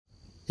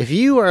If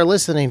you are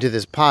listening to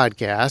this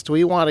podcast,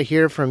 we want to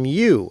hear from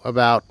you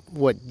about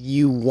what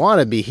you want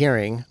to be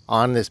hearing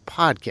on this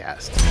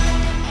podcast.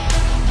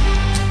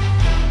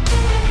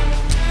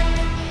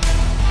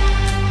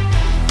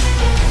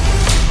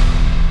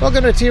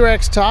 Welcome to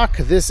T-Rex Talk.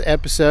 This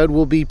episode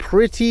will be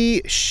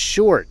pretty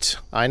short.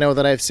 I know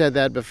that I've said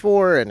that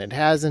before and it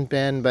hasn't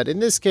been, but in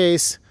this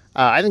case,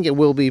 I think it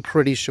will be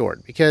pretty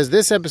short because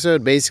this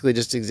episode basically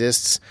just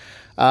exists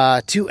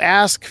to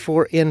ask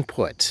for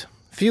input.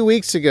 A few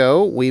weeks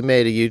ago, we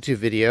made a YouTube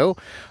video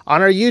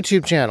on our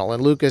YouTube channel,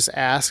 and Lucas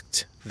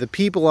asked the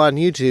people on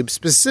YouTube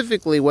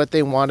specifically what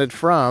they wanted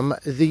from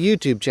the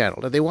YouTube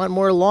channel. Did they want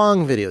more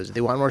long videos? Did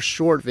they want more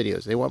short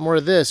videos? Did they want more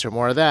of this or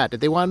more of that? Did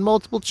they want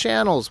multiple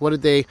channels? What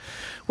did they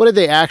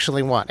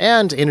actually want?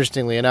 And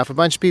interestingly enough, a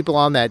bunch of people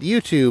on that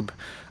YouTube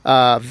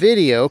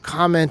video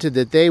commented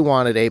that they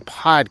wanted a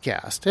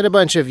podcast. And a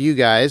bunch of you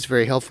guys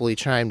very helpfully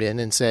chimed in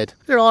and said,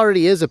 there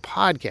already is a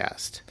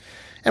podcast.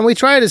 And we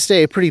try to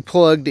stay pretty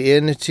plugged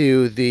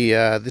into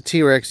the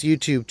T-Rex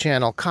YouTube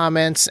channel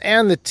comments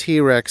and the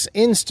T-Rex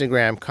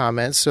Instagram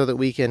comments so that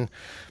we can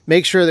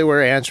make sure that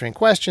we're answering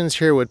questions,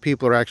 hear what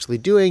people are actually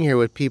doing, hear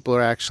what people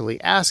are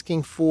actually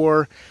asking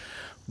for.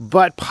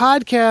 But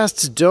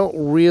podcasts don't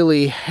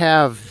really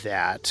have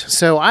that.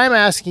 So I'm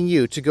asking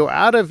you to go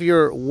out of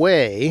your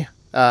way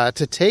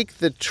to take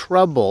the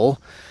trouble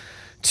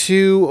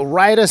to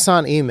write us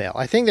on email.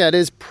 I think that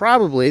is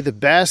probably the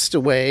best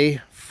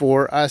way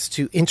for us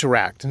to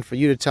interact and for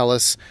you to tell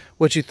us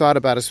what you thought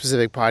about a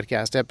specific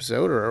podcast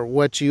episode or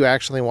what you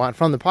actually want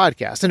from the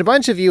podcast. And a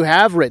bunch of you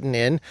have written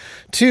in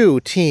to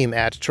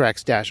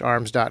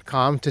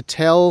team@trex-arms.com to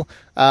tell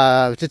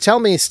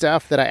me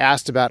stuff that I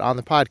asked about on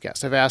the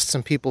podcast. I've asked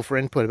some people for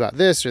input about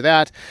this or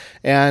that,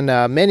 and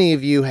many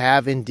of you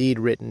have indeed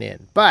written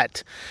in.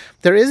 But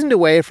there isn't a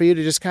way for you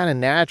to just kind of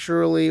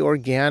naturally,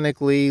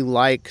 organically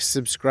like,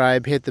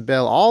 subscribe, hit the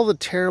bell, all the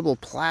terrible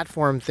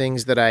platform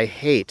things that I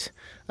hate.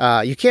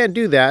 You can't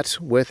do that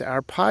with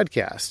our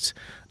podcasts.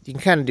 You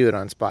can kind of do it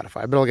on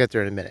Spotify, but I'll get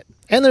there in a minute.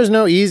 And there's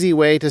no easy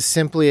way to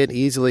simply and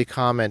easily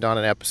comment on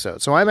an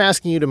episode. So I'm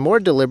asking you to more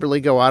deliberately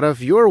go out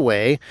of your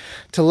way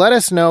to let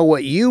us know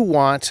what you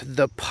want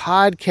the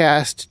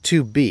podcast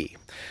to be.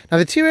 Now,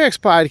 the T-Rex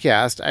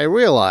podcast, I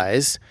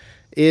realize,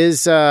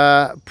 is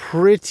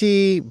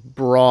pretty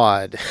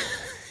broad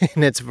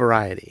in its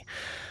variety.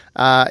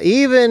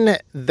 Even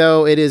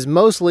though it is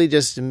mostly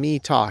just me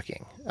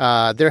talking.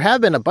 There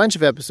have been a bunch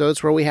of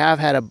episodes where we have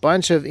had a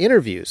bunch of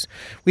interviews.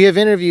 We have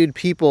interviewed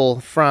people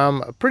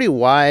from a pretty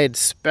wide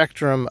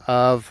spectrum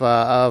of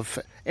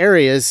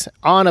areas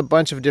on a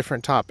bunch of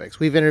different topics.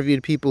 We've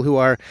interviewed people who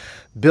are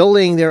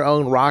building their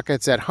own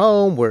rockets at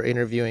home. We're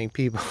interviewing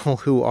people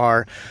who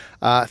are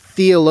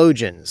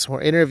theologians.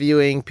 We're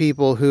interviewing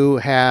people who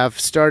have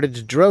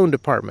started drone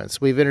departments.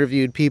 We've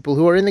interviewed people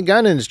who are in the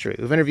gun industry.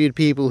 We've interviewed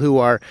people who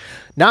are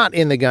not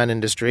in the gun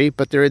industry,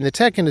 but they're in the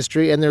tech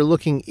industry and they're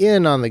looking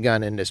in on the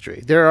gun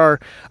industry. There are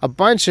a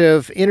bunch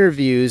of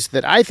interviews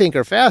that I think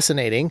are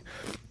fascinating,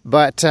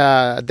 but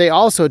they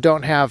also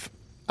don't have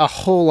a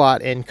whole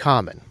lot in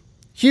common.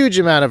 Huge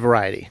amount of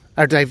variety.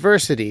 Our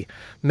diversity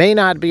may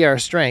not be our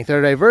strength.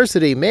 Our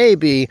diversity may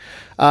be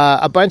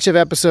a bunch of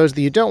episodes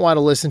that you don't want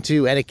to listen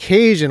to and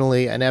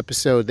occasionally an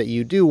episode that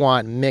you do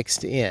want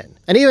mixed in.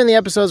 And even the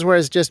episodes where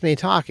it's just me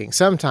talking,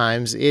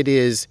 sometimes it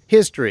is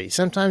history,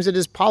 sometimes it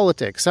is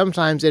politics,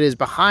 sometimes it is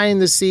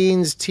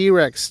behind-the-scenes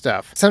T-Rex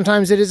stuff,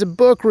 sometimes it is a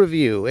book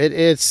review.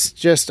 It's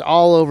just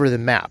all over the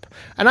map.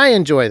 And I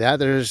enjoy that.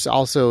 There's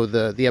also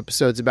the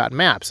episodes about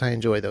maps. I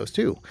enjoy those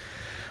too.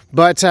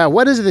 But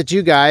what is it that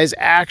you guys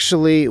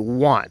actually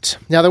want?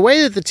 Now, the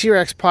way that the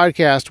T-Rex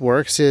podcast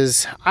works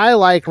is I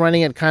like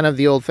running it kind of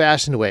the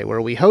old-fashioned way, where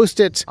we host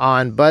it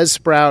on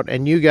Buzzsprout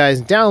and you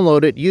guys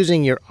download it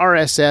using your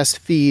RSS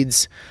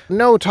feeds.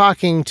 No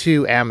talking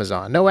to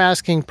Amazon, no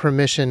asking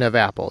permission of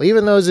Apple.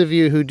 Even those of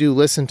you who do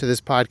listen to this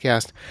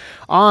podcast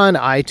on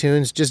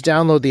iTunes, just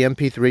download the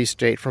MP3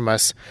 straight from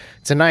us.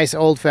 It's a nice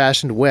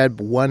old-fashioned Web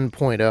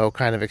 1.0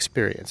 kind of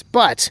experience.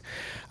 But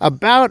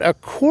about a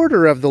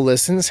quarter of the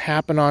listens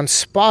happen on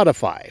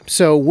Spotify.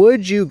 So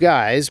would you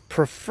guys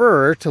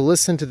prefer to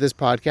listen to this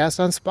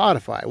podcast on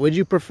Spotify? Would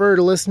you prefer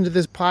to listen to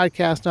this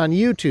podcast on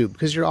YouTube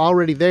because you're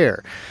already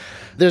there?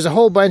 There's a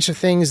whole bunch of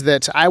things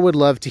that I would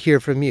love to hear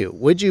from you.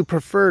 Would you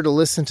prefer to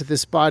listen to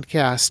this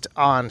podcast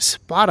on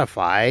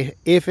Spotify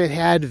if it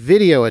had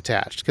video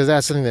attached? Because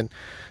that's something that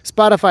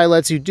Spotify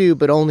lets you do,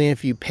 but only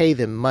if you pay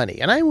them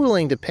money. And I'm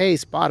willing to pay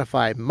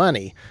Spotify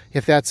money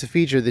if that's a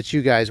feature that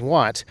you guys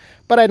want.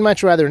 But I'd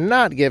much rather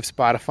not give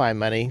Spotify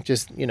money,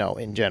 just,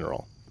 in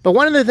general. But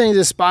one of the things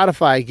that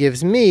Spotify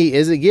gives me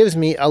is it gives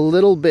me a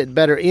little bit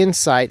better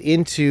insight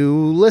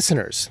into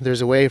listeners.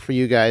 There's a way for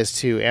you guys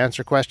to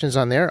answer questions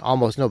on there.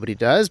 Almost nobody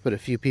does, but a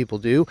few people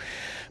do.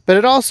 But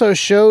it also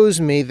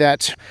shows me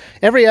that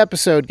every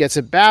episode gets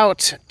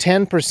about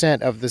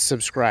 10% of the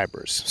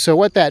subscribers. So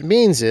what that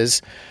means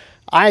is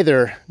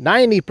either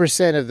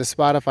 90% of the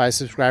Spotify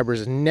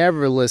subscribers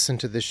never listen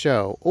to the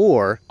show,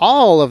 or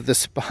all of the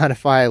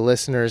Spotify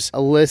listeners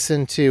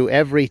listen to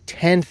every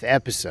 10th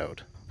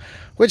episode.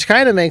 which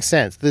kind of makes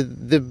sense.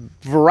 The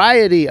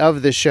variety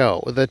of the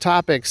show, the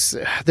topics,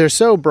 they're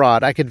so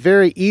broad, I could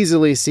very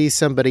easily see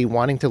somebody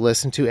wanting to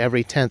listen to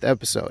every 10th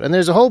episode. And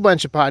there's a whole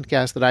bunch of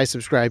podcasts that I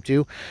subscribe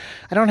to.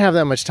 I don't have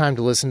that much time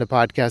to listen to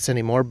podcasts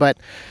anymore, but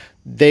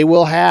they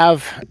will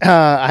have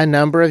a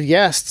number of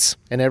guests,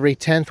 and every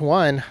 10th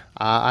one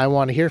I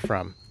want to hear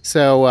from.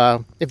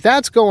 So if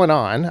that's going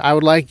on, I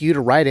would like you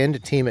to write into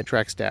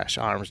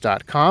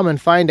team@trex-arms.com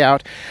and find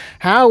out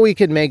how we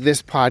could make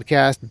this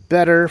podcast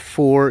better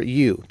for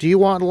you. Do you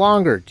want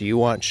longer? Do you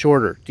want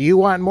shorter? Do you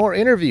want more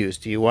interviews?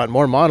 Do you want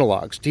more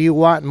monologues? Do you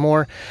want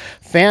more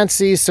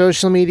fancy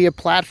social media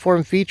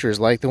platform features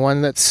like the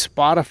one that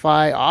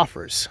Spotify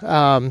offers?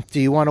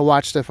 Do you want to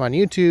watch stuff on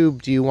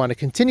YouTube? Do you want to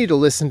continue to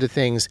listen to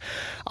things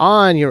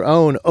on your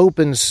own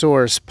open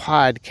source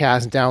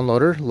podcast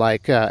downloader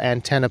like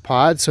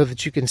AntennaPod so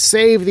that you can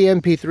save the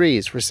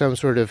MP3s for some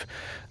sort of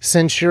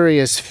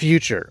centurious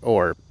future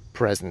or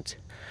present?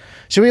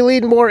 Should we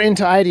lean more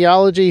into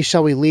ideology?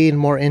 Shall we lean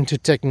more into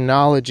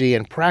technology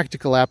and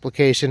practical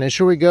application? And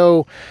should we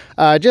go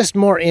just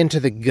more into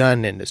the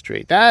gun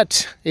industry?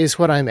 That is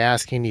what I'm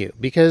asking you,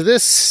 because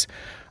this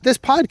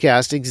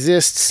podcast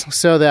exists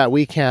so that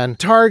we can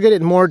target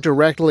it more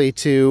directly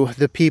to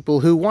the people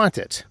who want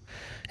it.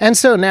 And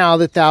so now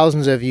that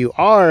thousands of you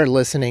are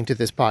listening to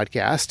this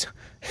podcast,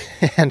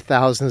 and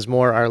thousands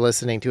more are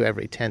listening to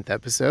every 10th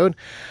episode,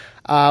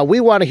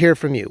 we want to hear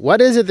from you. What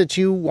is it that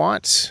you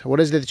want? What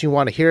is it that you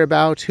want to hear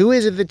about? Who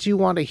is it that you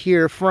want to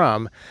hear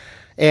from?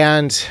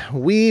 And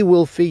we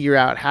will figure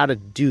out how to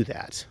do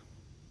that.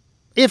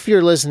 If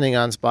you're listening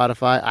on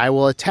Spotify, I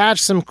will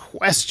attach some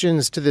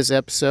questions to this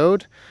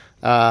episode.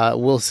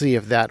 We'll see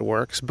if that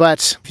works.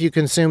 But if you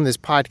consume this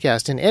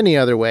podcast in any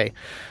other way,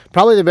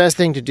 probably the best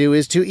thing to do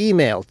is to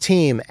email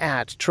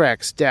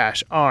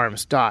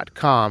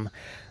team@trex-arms.com.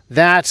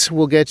 That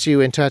will get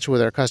you in touch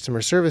with our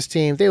customer service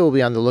team. They will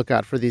be on the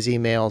lookout for these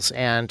emails,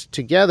 and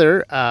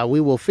together we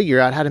will figure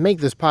out how to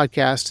make this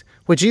podcast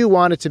what you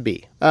want it to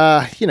be,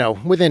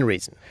 within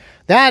reason.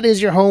 That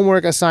is your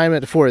homework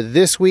assignment for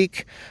this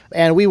week,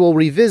 and we will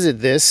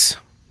revisit this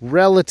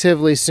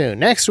relatively soon.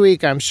 Next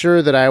week, I'm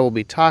sure that I will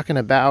be talking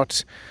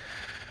about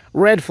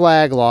red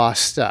flag law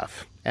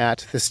stuff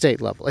at the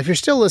state level. If you're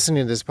still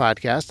listening to this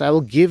podcast, I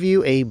will give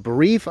you a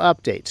brief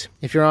update.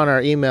 If you're on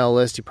our email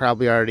list, you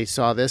probably already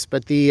saw this,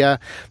 but the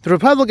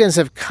Republicans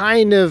have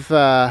kind of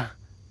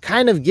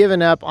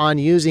given up on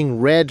using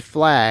red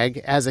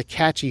flag as a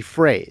catchy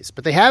phrase,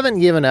 but they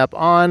haven't given up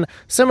on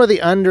some of the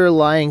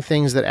underlying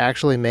things that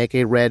actually make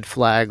a red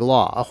flag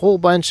law. A whole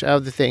bunch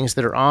of the things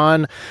that are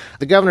on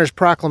the governor's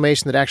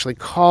proclamation that actually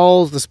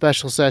calls the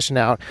special session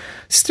out,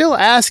 still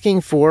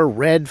asking for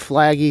red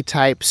flaggy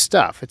type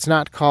stuff. It's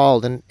not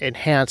called an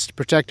enhanced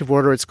protective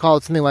order. It's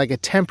called something like a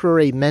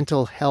temporary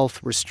mental health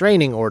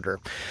restraining order.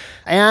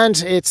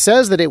 And it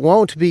says that it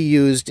won't be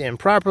used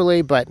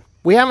improperly, but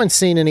we haven't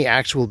seen any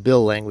actual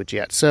bill language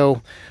yet,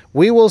 so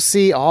we will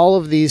see all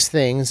of these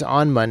things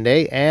on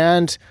Monday,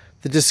 and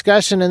the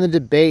discussion and the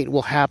debate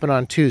will happen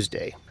on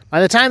Tuesday.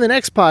 By the time the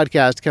next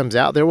podcast comes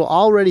out, there will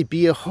already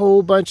be a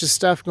whole bunch of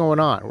stuff going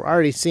on. We're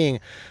already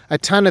seeing a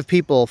ton of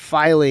people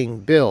filing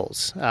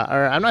bills,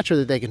 or I'm not sure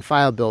that they can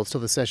file bills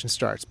till the session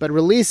starts, but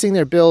releasing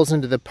their bills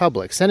into the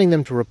public, sending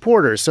them to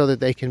reporters so that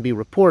they can be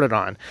reported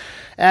on,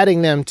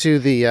 adding them to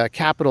the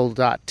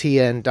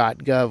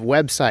capital.tn.gov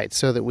website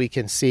so that we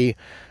can see,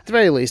 at the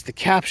very least, the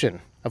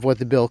caption of what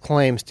the bill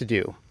claims to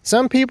do.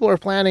 Some people are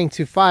planning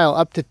to file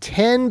up to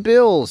 10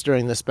 bills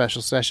during the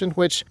special session,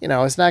 which,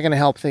 is not going to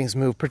help things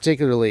move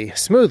particularly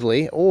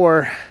smoothly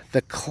or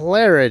the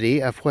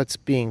clarity of what's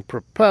being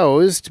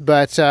proposed.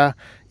 But,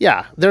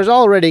 there's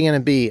already going to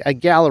be a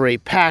gallery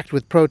packed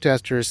with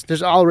protesters.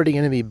 There's already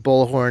going to be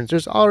bullhorns.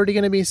 There's already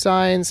going to be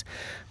signs.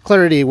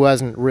 Clarity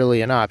wasn't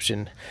really an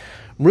option.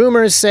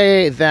 Rumors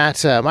say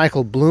that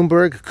Michael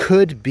Bloomberg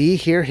could be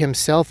here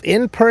himself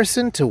in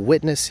person to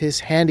witness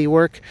his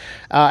handiwork,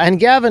 and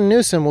Gavin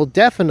Newsom will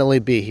definitely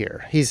be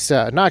here. He's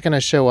not going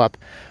to show up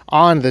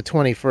on the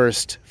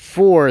 21st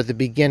for the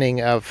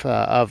beginning of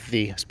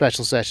the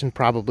special session,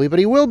 probably, but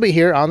he will be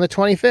here on the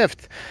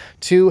 25th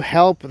to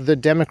help the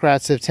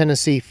Democrats of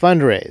Tennessee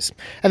fundraise.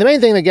 And the main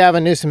thing that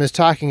Gavin Newsom is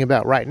talking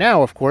about right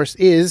now, of course,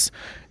 is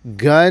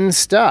gun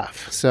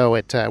stuff. So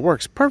it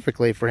works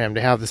perfectly for him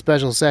to have the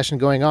special session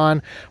going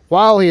on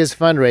while he is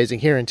fundraising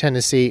here in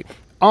Tennessee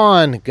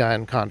on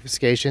gun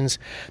confiscations.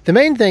 The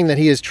main thing that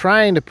he is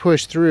trying to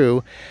push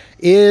through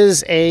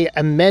is an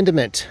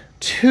amendment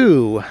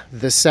to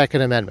the Second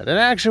Amendment, an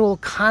actual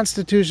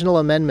constitutional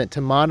amendment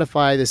to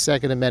modify the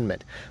Second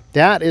Amendment.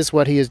 That is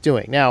what he is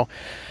doing. Now,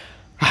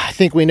 I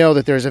think we know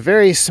that there's a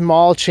very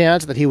small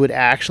chance that he would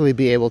actually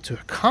be able to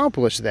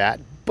accomplish that,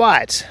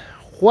 but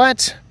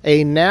what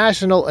a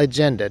national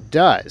agenda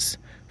does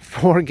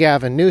for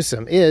Gavin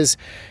Newsom is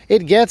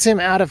it gets him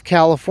out of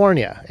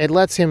California. It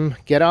lets him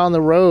get on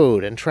the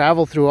road and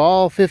travel through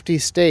all 50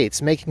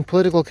 states, making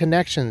political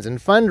connections and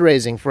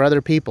fundraising for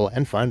other people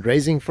and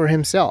fundraising for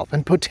himself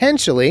and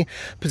potentially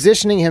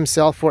positioning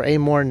himself for a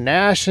more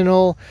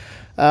national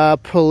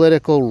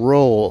political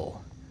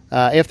role.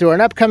 If there were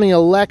an upcoming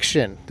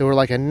election, there were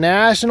like a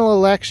national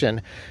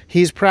election,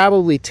 he's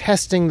probably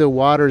testing the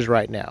waters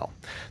right now.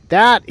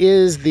 That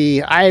is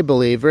the, I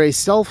believe, very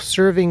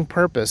self-serving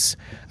purpose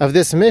of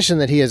this mission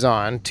that he is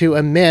on to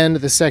amend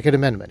the Second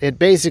Amendment. It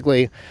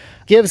basically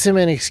gives him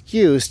an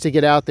excuse to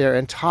get out there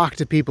and talk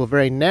to people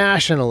very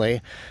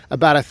nationally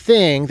about a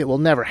thing that will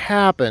never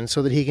happen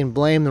so that he can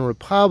blame the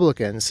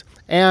Republicans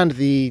and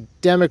the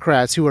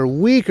Democrats who are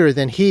weaker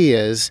than he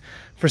is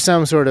for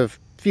some sort of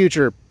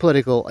future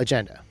political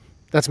agenda.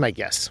 That's my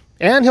guess.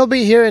 And he'll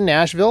be here in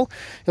Nashville.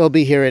 He'll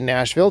be here in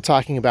Nashville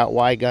talking about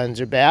why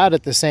guns are bad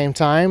at the same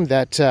time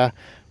that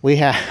we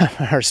have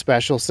our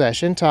special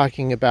session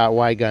talking about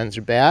why guns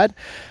are bad.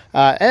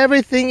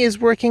 Everything is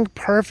working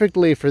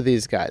perfectly for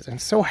these guys. I'm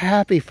so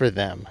happy for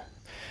them.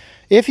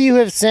 If you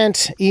have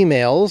sent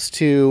emails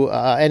to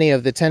any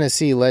of the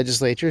Tennessee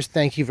legislatures,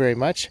 thank you very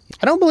much.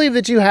 I don't believe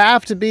that you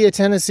have to be a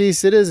Tennessee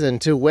citizen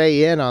to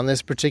weigh in on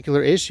this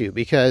particular issue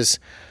because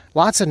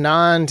lots of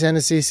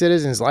non-Tennessee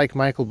citizens like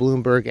Michael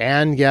Bloomberg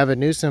and Gavin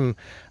Newsom,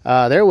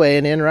 they're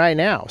weighing in right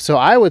now. So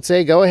I would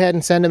say go ahead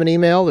and send them an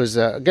email. There's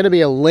going to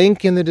be a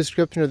link in the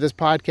description of this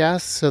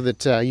podcast so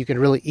that you can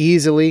really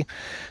easily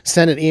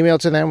send an email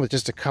to them with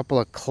just a couple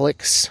of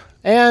clicks.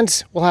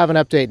 And we'll have an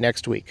update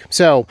next week.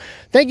 So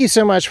thank you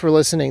so much for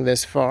listening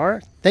this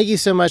far. Thank you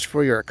so much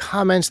for your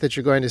comments that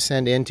you're going to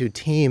send in to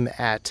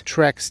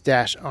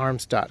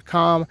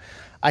team@trex-arms.com.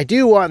 I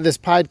do want this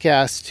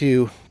podcast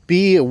to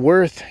be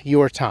worth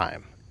your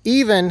time,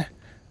 even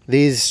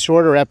these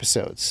shorter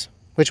episodes,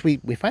 which we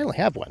finally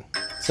have one.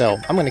 So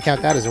I'm going to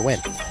count that as a win.